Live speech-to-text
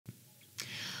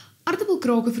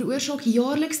Aartappelkrake veroorsaak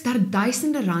jaarliks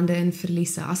derduisende rande in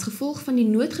verliese as gevolg van die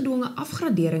noodgedwonge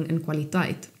afgradering in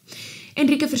kwaliteit.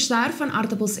 Enrike Verster van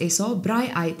Aartappels SA brei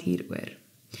uit hieroor.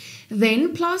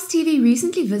 Then, Plaas TV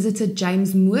recently visited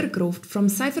James Moorcroft from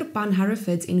Syferpan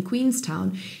Herefords in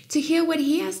Queenstown to hear what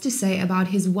he has to say about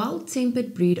his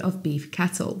well-tempered breed of beef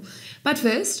cattle. But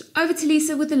first, over to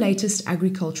Lisa with the latest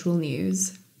agricultural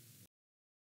news.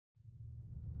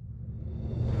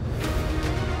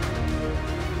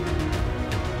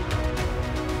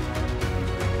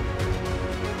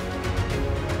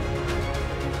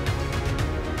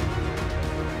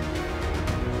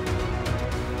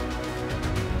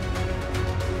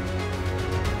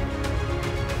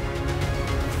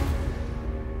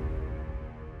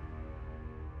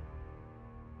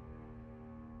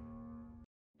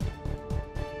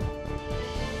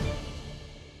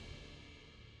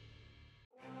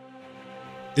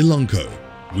 Elanco,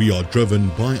 we are driven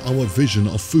by our vision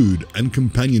of food and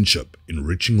companionship,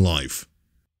 enriching life.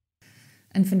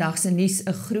 In vandag se nuus,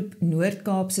 'n groep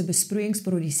Noord-Kaapse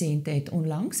besproeiingsprodusente het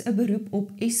onlangs 'n beroep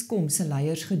op Eskom se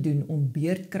leiers gedoen om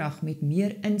beurtkrag met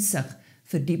meer insig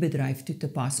vir die bedryf toe te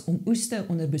pas om oeste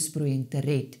onder besproeiing te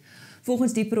red.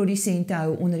 Volgens die produsente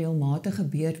hou onreëlmatige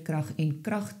beurtkrag en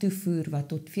kragtoevoer wat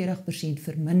tot 40%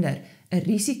 verminder 'n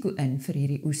risiko in vir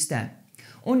hierdie oeste.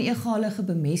 Onegalige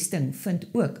bemesting vind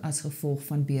ook as gevolg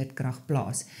van beurtkrag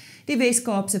plaas. Die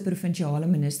Wes-Kaapse provinsiale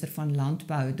minister van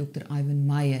Landbou, Dr. Ivan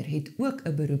Meyer, het ook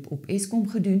 'n beroep op Eskom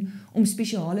gedoen om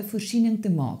spesiale voorsiening te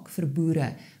maak vir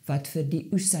boere wat vir die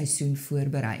oesseisoen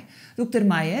voorberei. Dr.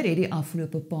 Meyer het die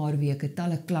afgelope paar weke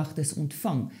talle klagtes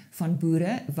ontvang van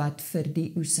boere wat vir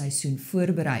die oesseisoen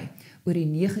voorberei oor die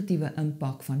negatiewe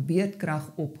impak van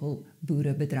beurtkrag op hul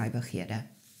boerebedrywighede.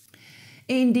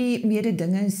 En die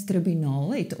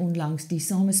mededingingstribunaal het onlangs die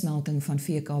samesmelting van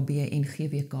VKB en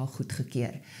GWK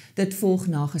goedgekeur. Dit volg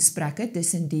na gesprekke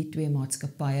tussen die twee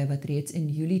maatskappye wat reeds in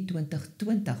Julie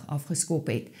 2020 afgeskop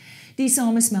het. Die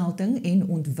samesmelting en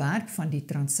ontwerp van die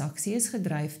transaksie is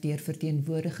gedryf deur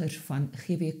verteenwoordigers van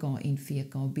GWK en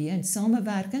VKB in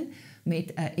samewerking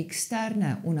met 'n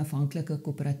eksterne onafhanklike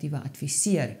koöperatiewe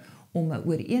adviseur om 'n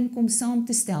ooreenkoms saam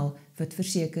te stel wat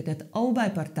verseker dat albei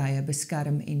partye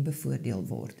beskerm en bevoordeel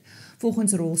word.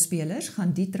 Volgens rolspelers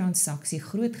gaan die transaksie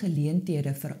groot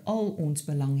geleenthede vir al ons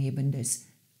belanghebbendes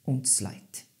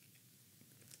ontsluit.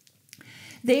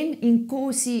 Then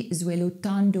Inkosi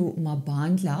Zwelotando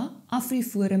Mabandla,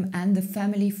 AfriForum and the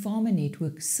Family Farmer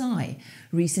Network SAI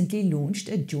recently launched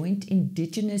a joint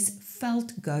indigenous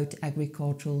felt goat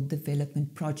agricultural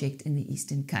development project in the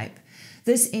Eastern Cape.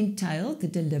 This entailed the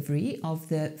delivery of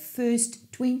the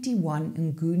first 21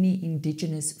 Nguni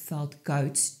indigenous felt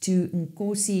goats to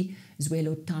Nkosi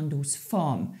Zwelotando's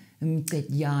farm,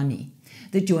 Mqedyani.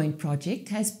 The joint project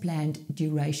has planned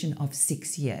duration of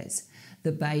 6 years.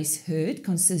 The base herd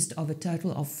consists of a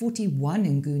total of 41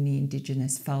 Nguni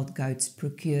indigenous felt goats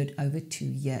procured over 2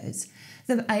 years.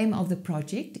 The aim of the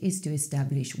project is to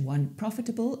establish one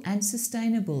profitable and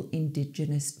sustainable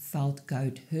indigenous felt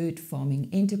goat herd farming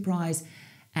enterprise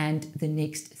and the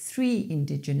next 3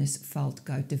 indigenous felt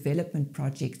goat development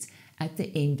projects at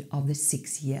the end of the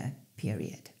 6-year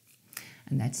period.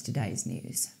 And that's today's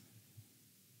news.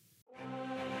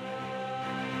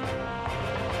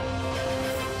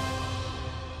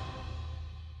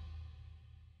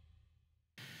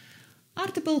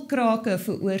 Aartappelkrake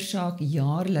veroorsaak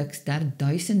jaarliks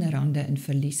derduisende rande in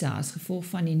verliese as gevolg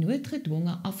van die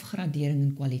noodgedwonge afgradering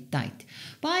in kwaliteit.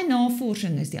 Baie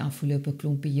navorsing is die afgelope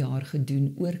klompie jaar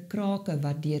gedoen oor krake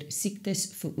wat deur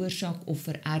siektes veroorsaak of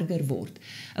vererger word.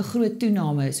 'n Groot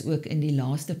toename is ook in die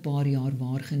laaste paar jaar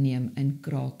waargeneem in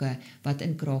krake wat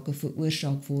in krake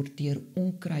veroorsaak word deur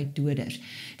onkruiddoders.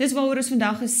 Dis waaroor ons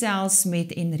vandag gesels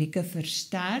met Enrike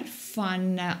Verster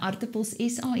van Aartappels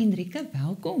SA. Enrike,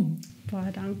 welkom.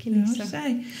 Baie dankie, Lisa.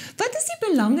 Wat is die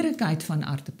belangrikheid van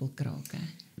aartappelkrake?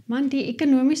 Man, die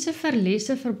ekonomiese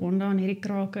verliese verbonde aan hierdie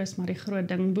krake is maar die groot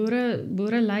ding.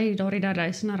 Boere ly daardie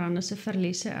derduisende rande se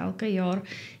verliese elke jaar.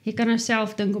 Jy kan nou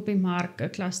self dink op die mark, 'n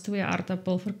klas 2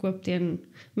 aartappel verkoop teen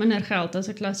minder geld as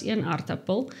 'n klas 1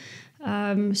 aartappel.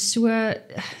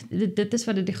 Dit is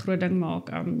wat dit die groot ding maak.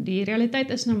 Die realiteit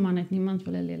is nou man, het niemand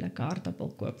wil 'n lelike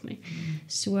aartappel koop nie.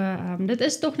 Dit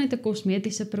is tog net 'n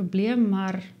kosmetiese probleem,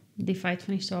 maar die feit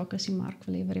van die saak is die mark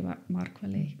wil hê wat die mark wil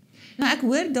hê. Nou ek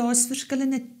hoor daar's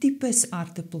verskillende tipes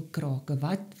aartappelkrake.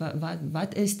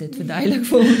 Wat is dit? Verduidelik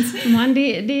vir ons. Man,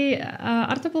 die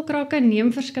aartappelkrake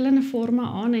neem verskillende forme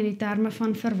aan en die terme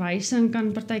van verwysing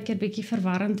kan partykeer bietjie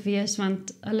verwarrend wees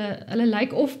want hulle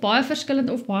lyk of baie verskillend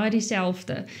of baie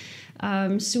dieselfde.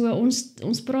 So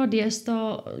ons praat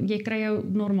deesdae, jy kry jou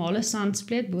normale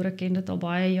sandspleet, boere ken dit al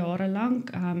baie jare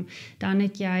lank, dan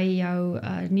het jy jou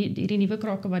hierdie nuwe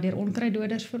krake wat deur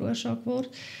onkruiddoders veroorsaak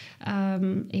word,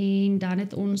 en dan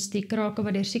het ons die krake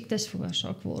wat deur siektes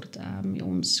veroorsaak word,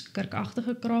 ons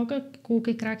kurkagtige krake,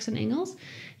 corky cracks in Engels,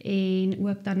 en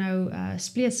ook dan nou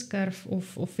spleetskurf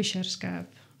of Fisher scab,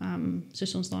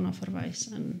 soos ons daarna verwys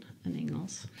in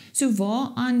Engels. So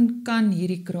waaraan kan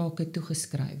hierdie krake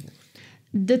toegeskryf word?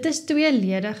 Dit is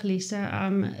tweeledig, Lise.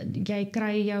 Jy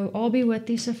kry jou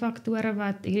abiotiese faktore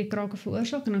wat hierdie krake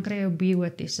veroorsaak en dan kry jy jou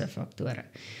biotiese faktore.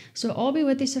 So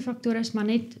abiotiese faktore is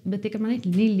beteken maar net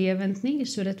nie lewend nie,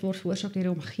 so dit word veroorsaak deur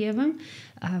die omgewing,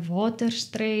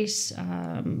 waterstres,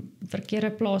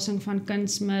 verkeerde plasing van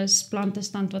kunsmis,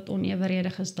 plantestand wat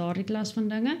oneweredig is, daardie klas van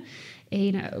dinge,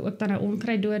 en ook dan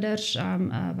onkruiddoders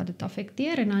wat dit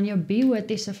affekteer, en dan jou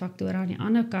biotiese faktore aan die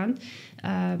ander kant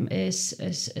is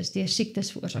deur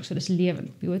siektes veroorsaak, so dis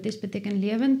lewend. Bioties beteken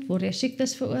lewend, word deur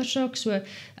siektes veroorsaak, so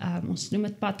ons noem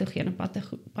dit patogene.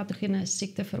 Patogene is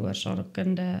siekte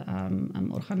veroorsakende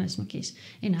organismetjies,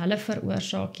 en hulle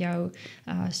veroorsaak jou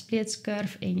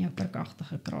spleetskurf en jou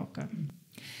kurkagtige krake.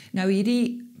 Nou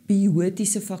hierdie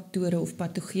biotiese faktore of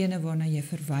patogene waarna jy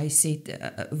verwys het,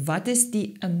 wat is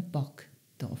die impak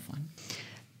daarvan?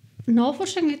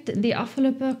 Navorsing het die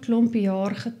afgelope klomp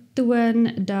jaar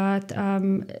getoon dat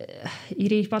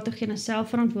hierdie patogene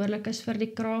self verantwoordelik is vir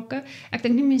die krake. Ek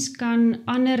dink nie mens kan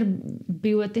ander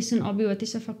biotiese en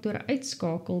abiotiese faktore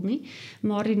uitskakel nie,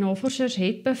 maar die navorsers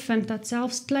het bevind dat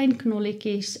selfs klein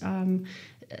knolletjies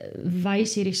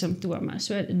wys hierdie simptome.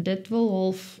 So dit wil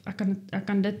half, ek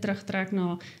kan dit terugtrek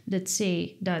na dit sê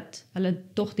dat hulle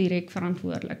tog direk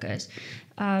verantwoordelik is.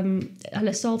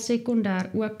 Hulle sal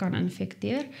sekondêr ook kan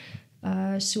infekteer.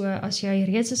 So as jy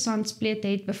reeds 'n sandspleet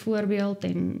het byvoorbeeld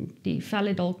en die vel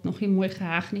het dalk nog nie mooi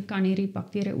geheg nie, kan hierdie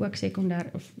bakterieë ook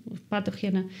sekondêr of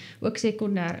patogene ook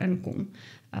sekondêr inkom.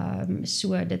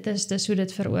 So dit is hoe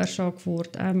dit veroorsaak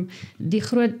word. Die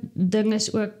groot ding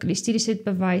is ook, die studies het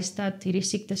bewys dat hierdie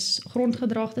siektes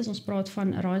grondgedrag is. Ons praat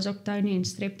van rhizoctonia en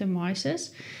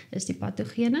streptomyces, is die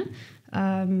patogene.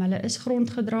 Hulle is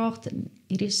grondgedrag.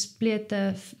 Hierdie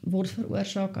splete word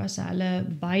veroorsaak as hulle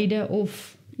beide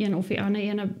of een of die ander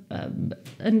ene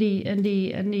in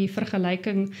die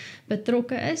vergelyking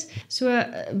betrokke is. So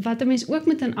wat 'n mens ook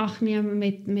moet in ag neem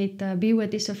met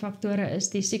biotiese faktore is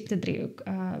die siektedriehoek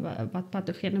wat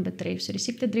patogene betref. So die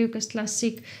siektedriehoek is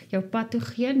klassiek jou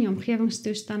patogeen, die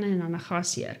omgewingstoestande en dan 'n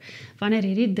gasheer. Wanneer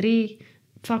hierdie 3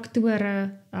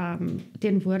 faktore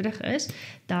teenwoordig is,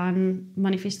 dan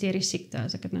manifesteer die siekte,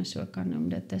 as ek dit nou so kan noem.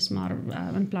 Dit is maar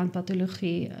in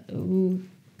plantpatologie hoe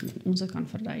ons dit kan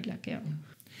verduidelik, ja.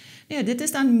 Ja, dit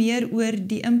is dan meer oor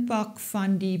die impak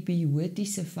van die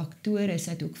biotiese faktore. Sy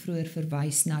het ook vroeër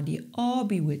verwys na die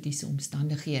abiotiese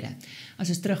omstandighede. As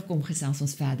ons terugkom, gesels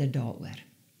ons verder daaroor.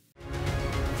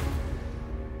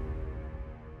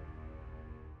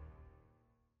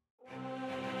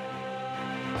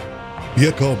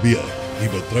 BKB, die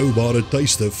betroubare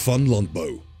tuiste van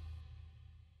landbou.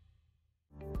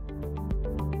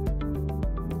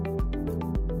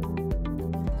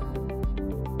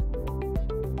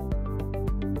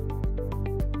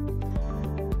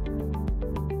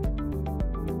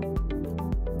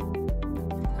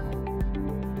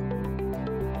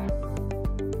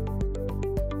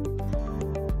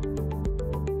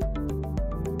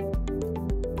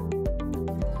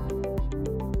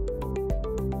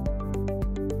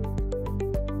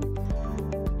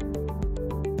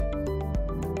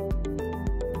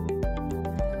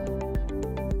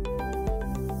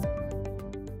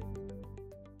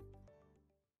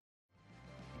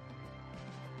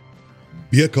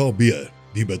 BKB,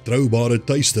 die betroubare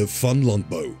tuiste van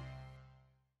landbou.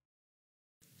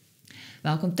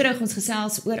 Welkom terug, ons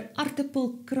gesels oor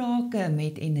Aartappelkrake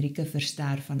met Enrike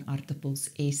Verster van Aartappels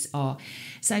SA.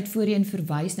 Sy het voorheen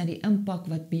verwys na die impak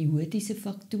wat biotiese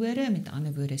faktore, met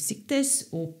ander woorde siektes,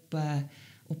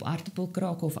 op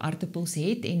aartappelkrake of aartappels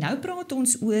het, en nou praat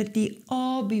ons oor die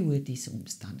abiotiese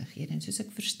omstandighede, en soos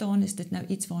ek verstaan is dit nou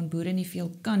iets waaraan boere nie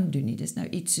veel kan doen nie, dit is nou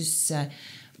iets soos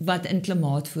wat in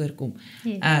klimaat voorkom.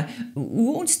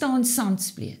 Hoe ontstaan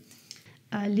sandspleet?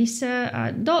 Lise,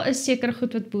 daar is seker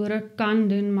goed wat boere kan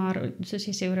doen, maar soos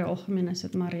jy sê oor die algemeen is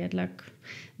dit maar redelik,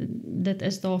 dit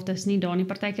is nie daar nie.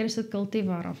 Partykeer is dit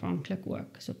kultivar afhanklik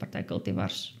ook, so party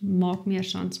kultivars maak meer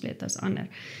sandspleet as ander.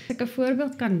 As ek 'n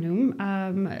voorbeeld kan noem,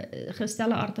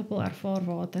 gestelde aartappel ervaar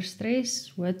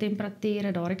waterstres, hoë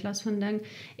temperature, daardie klas van ding,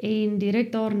 en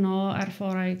direk daarna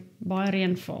ervaar hy baie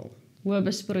reënval, hoë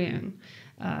besproeiing.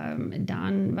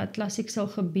 Dan wat klassiek sal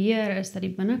gebeur is dat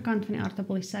die binnekant van die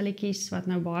aartappel, die selletjies wat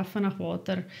nou baie vinnig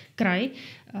water kry,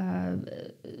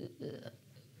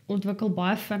 ontwikkel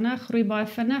baie vinnig, groei baie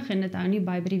vinnig en dit hou nie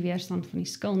by die weerstand van die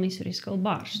skil nie, so die skil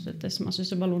bars. Dit is maar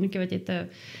soos 'n ballonnetjie wat jy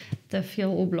te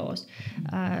veel opblaas.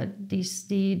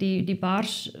 Die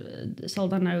bars sal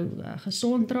dan nou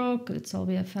gesond raak, dit sal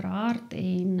weer verhard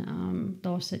en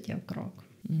daar sit jou kraak.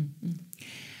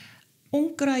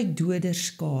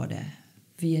 Onkruiddoderskade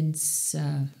weens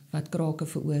wat krake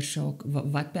veroorsaak,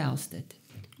 wat behels dit?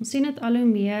 Ons sien dit al hoe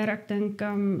meer, ek dink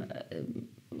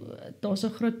daar's 'n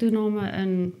groot toename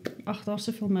in daar's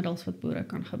soveel middels wat boere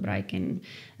kan gebruik en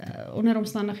onder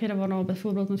omstandighede waarna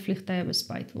byvoorbeeld met vliegtye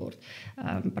bespuit word.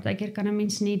 Partykeer kan 'n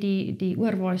mens nie die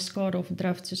oorwaai skade of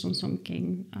drift soos ons hom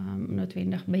ken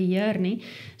noodwendig beheer nie.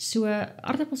 So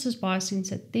aartappels is baie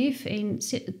sensitief en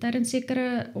tydens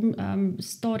sekere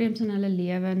stadiums in hulle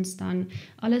lewens dan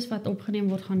alles wat opgeneem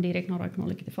word gaan direk na daai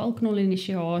knolletjie. Veral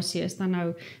knolinisiasie is dan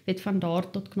nou van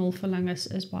daar tot knolvulling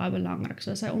is baie belangrik.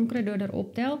 So as hy onkruiddoder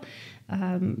optel,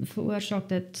 veroorsaak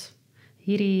dit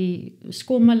hierdie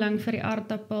skommeling vir die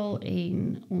aartappel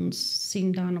en ons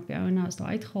sien dan op die ouene as daar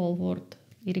uitgehaal word,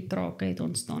 hierdie krake het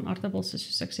ontstaan. Aartappels is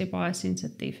soos ek sê baie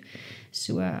sensitief.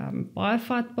 So baie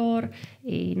vatbaar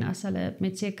en as hulle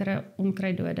met sekere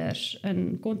onkruiddoders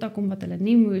in kontak kom wat hulle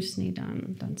nie moes nie,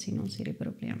 dan sien ons hierdie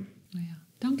probleem. Nou ja.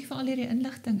 Dankie vir al hierdie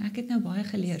inligting. Ek het nou baie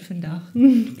geleer vandag.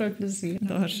 Groot plesier.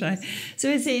 Daar sy. So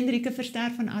sê Enrike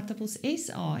Verster van Aartappels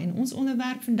SA en ons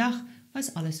onderwerp vandag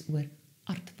was alles oor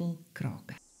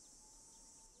aartappelkrake.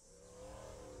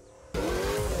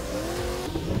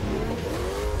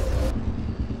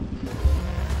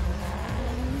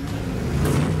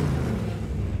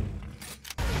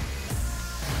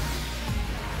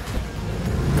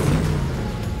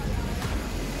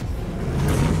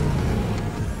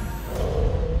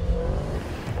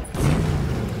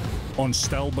 Ons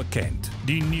stel bekend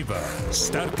die nuwe,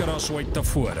 sterker as ooit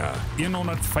tevore,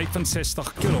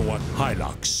 165 kW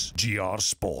Hilux GR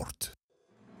Sport.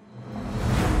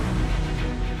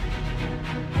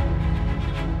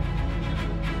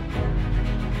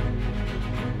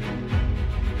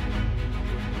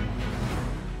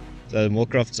 So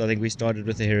Moorcrofts, I think we started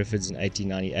with the Herefords in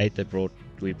 1898.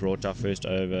 We brought our first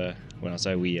over, when I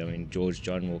say we, I mean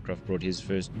John Moorcroft brought his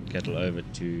first cattle over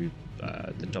to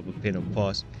the top of Penham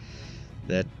Pass.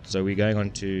 So we're going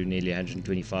on to nearly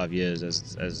 125 years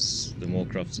as the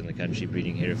Moorcrofts in the country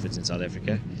breeding Herefords in South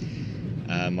Africa.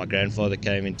 My grandfather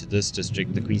came into this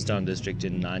district, the Queenstown district,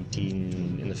 in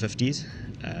the 50s,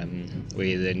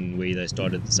 where they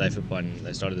started the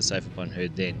Syferpan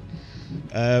herd then.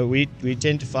 We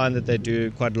tend to find that they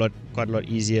do quite a lot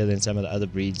easier than some of the other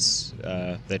breeds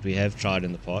that we have tried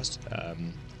in the past.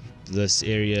 This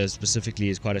area specifically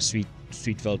is quite a sweet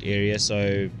veld area,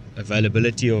 so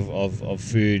availability of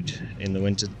food in the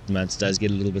winter months does get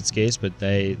a little bit scarce, but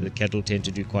the cattle tend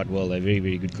to do quite well. They're very,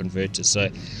 very good converters, so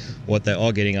what they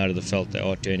are getting out of the veld, they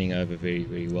are turning over very,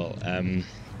 very well.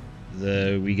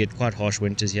 We get quite harsh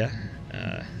winters here.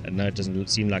 I know it doesn't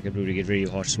seem like it, but we get very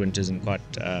harsh winters and quite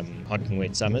hot and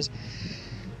wet summers.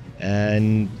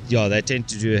 And yeah, they tend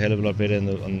to do a hell of a lot better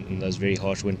in those very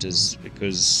harsh winters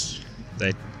because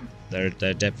they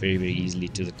adapt very, very easily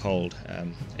to the cold,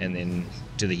 and then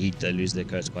to the heat they lose their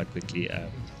coats quite quickly.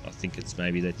 I think it's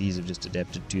maybe that these have just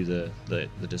adapted to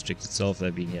the district itself.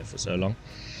 They've been here for so long,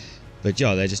 but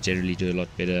yeah, they just generally do a lot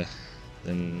better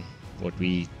than what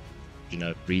we,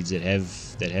 breeds that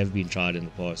have been tried in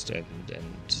the past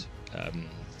and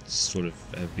sort of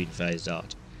have been phased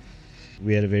out.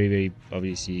 We had a very, very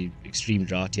obviously extreme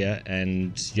drought here,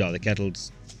 and yeah, the cattle,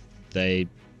 they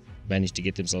managed to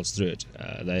get themselves through it.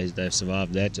 They've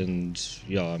survived that, and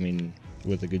yeah, I mean,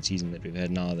 with the good season that we've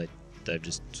had now, they've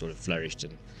just sort of flourished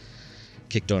and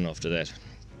kicked on after that.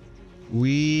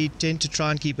 We tend to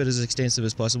try and keep it as extensive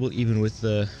as possible, even with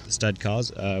the stud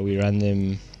cows. We run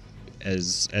them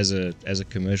as a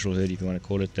commercial herd, if you want to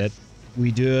call it that.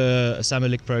 We do a summer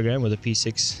lick program with a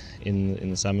P6 in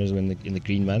the summers, in the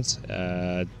green months.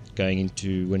 Going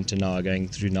into winter now,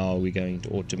 we're going into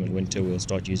autumn and winter, we'll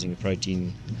start using a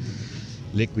protein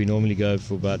lick. We normally go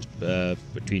for about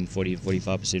between 40 and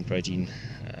 45% protein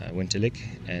winter lick,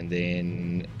 and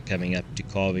then coming up to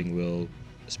calving, we'll,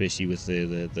 especially with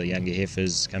the younger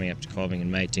heifers coming up to calving and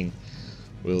mating,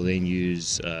 we'll then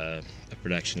use a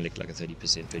production lick, like a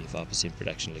 30%, 25%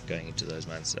 production lick going into those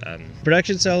months.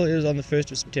 Production sale is on the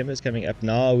 1st of September. It's coming up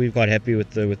now. We're quite happy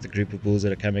with the group of bulls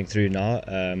that are coming through now.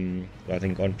 I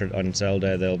think on sale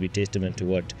day they'll be testament to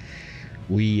what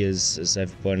we as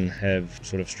Syferpan have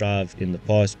sort of strived in the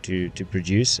past to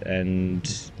produce,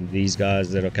 and these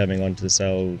guys that are coming onto the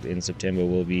sale in September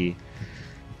will be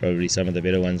probably some of the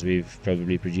better ones we've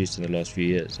probably produced in the last few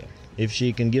years. So if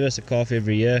she can give us a calf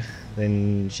every year,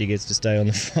 then she gets to stay on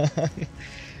the farm.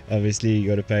 Obviously you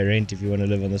got to pay rent if you want to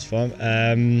live on this farm.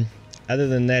 Other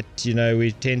than that, you know,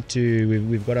 we tend to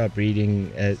we've got our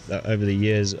breeding over the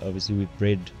years. Obviously we've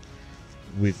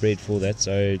bred for that,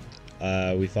 so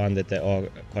we find that they are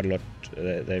quite a lot.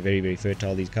 They're very, very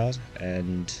fertile, these cows,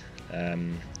 and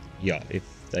yeah, if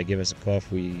they give us a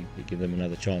calf, we give them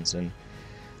another chance, and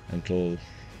until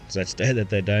such day that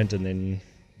they don't, and then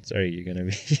sorry, you're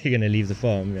gonna leave the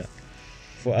farm. Yeah.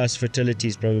 For us, fertility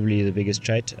is probably the biggest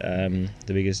trait, the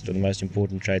biggest or the most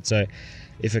important trait. So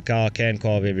if a cow can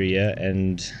calve every year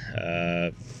and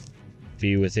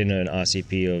be within an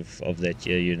RCP of that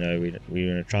year, you know, we're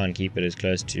going to try and keep it as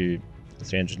close to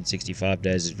 365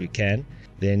 days as we can,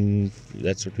 then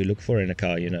that's what we look for in a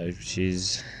cow. You know,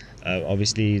 she's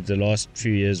obviously the last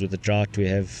few years with the drought we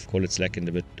have slackened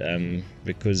a bit,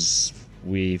 because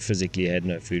we physically had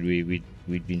no food.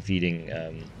 We'd been feeding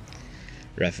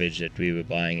roughage that we were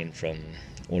buying in from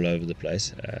all over the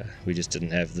place. We just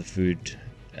didn't have the food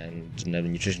and didn't have the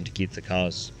nutrition to keep the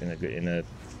cows in a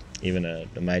even a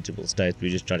mateable state. We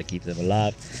just try to keep them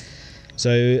alive.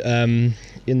 So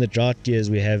in the drought years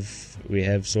we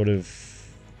have sort of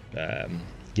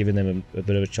given them a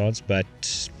bit of a chance,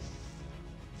 but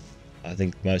I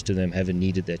think most of them haven't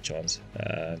needed that chance.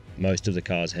 Most of the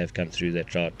cows have come through that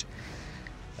drought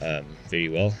very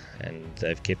well, and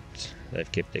they've kept their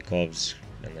calves,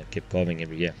 and they've kept calving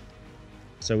every year.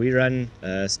 So we run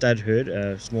a stud herd,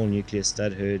 a small nucleus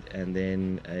stud herd, and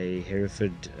then a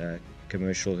Hereford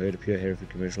commercial herd, a pure Hereford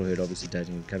commercial herd, obviously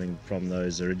coming from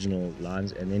those original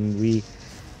lines. And then we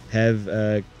have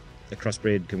a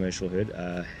crossbred commercial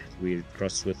herd. We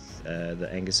cross with the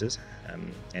Anguses,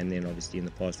 and then obviously in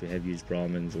the past we have used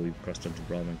Brahmins, or we've crossed onto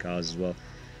Brahmin cows as well.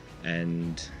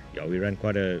 And yeah, we run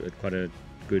quite a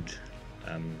good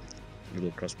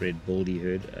little crossbred baldy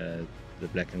herd. The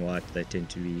black and white, they tend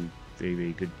to be very,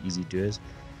 very good easy doers,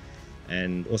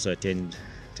 and also tend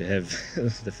to have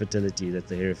the fertility that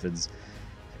the Herefords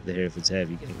have.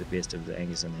 You're getting the best of the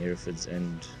Angus and the Herefords,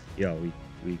 and yeah,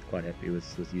 we're quite happy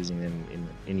with using them in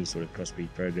any sort of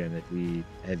crossbreed program that we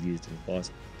have used in the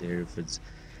past. The Herefords,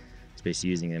 especially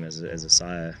using them as a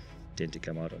sire, tend to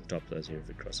come out on top of those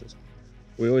Hereford crosses.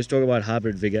 We always talk about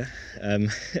hybrid vigor.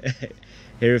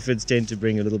 Herefords tend to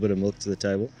bring a little bit of milk to the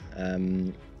table,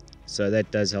 so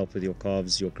that does help with your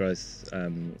calves, your growth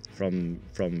from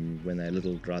when they're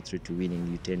little right through to weaning.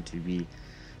 You tend to be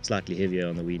slightly heavier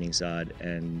on the weaning side,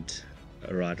 and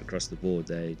right across the board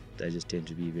they just tend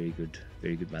to be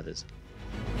very good mothers.